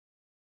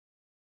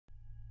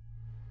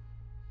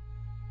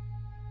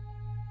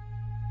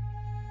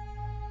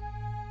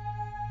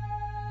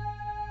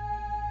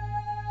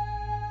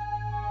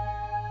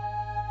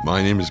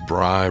My name is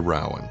Bry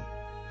Rowan,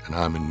 and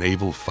I'm a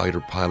naval fighter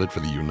pilot for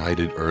the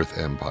United Earth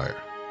Empire.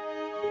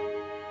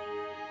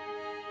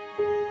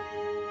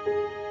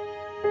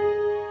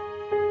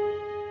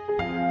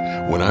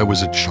 When I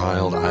was a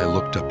child, I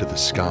looked up to the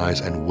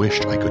skies and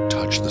wished I could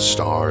touch the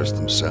stars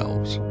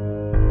themselves.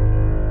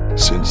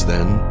 Since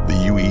then, the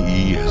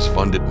UEE has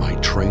funded my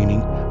training,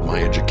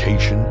 my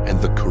education,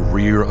 and the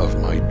career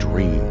of my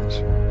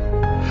dreams.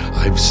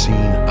 I've seen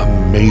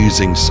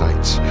amazing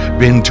sights,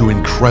 been to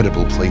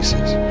incredible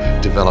places,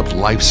 developed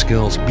life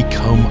skills,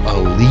 become a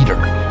leader,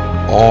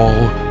 all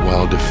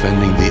while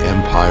defending the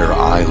empire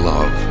I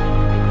love.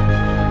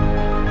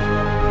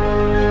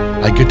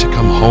 I get to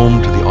come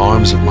home to the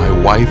arms of my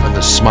wife and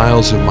the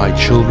smiles of my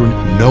children,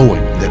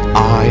 knowing that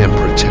I am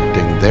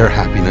protecting their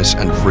happiness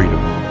and freedom.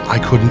 I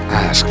couldn't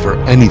ask for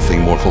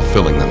anything more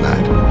fulfilling than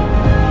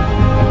that.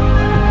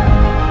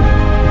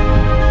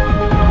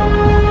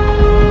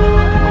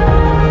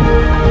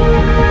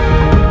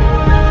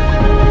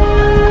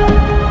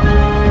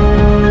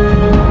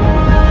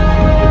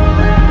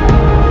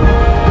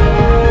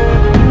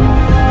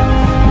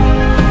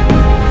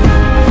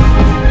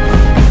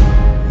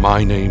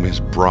 My name is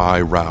Bry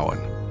Rowan,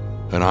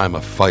 and I'm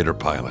a fighter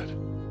pilot.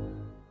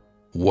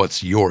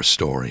 What's your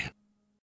story?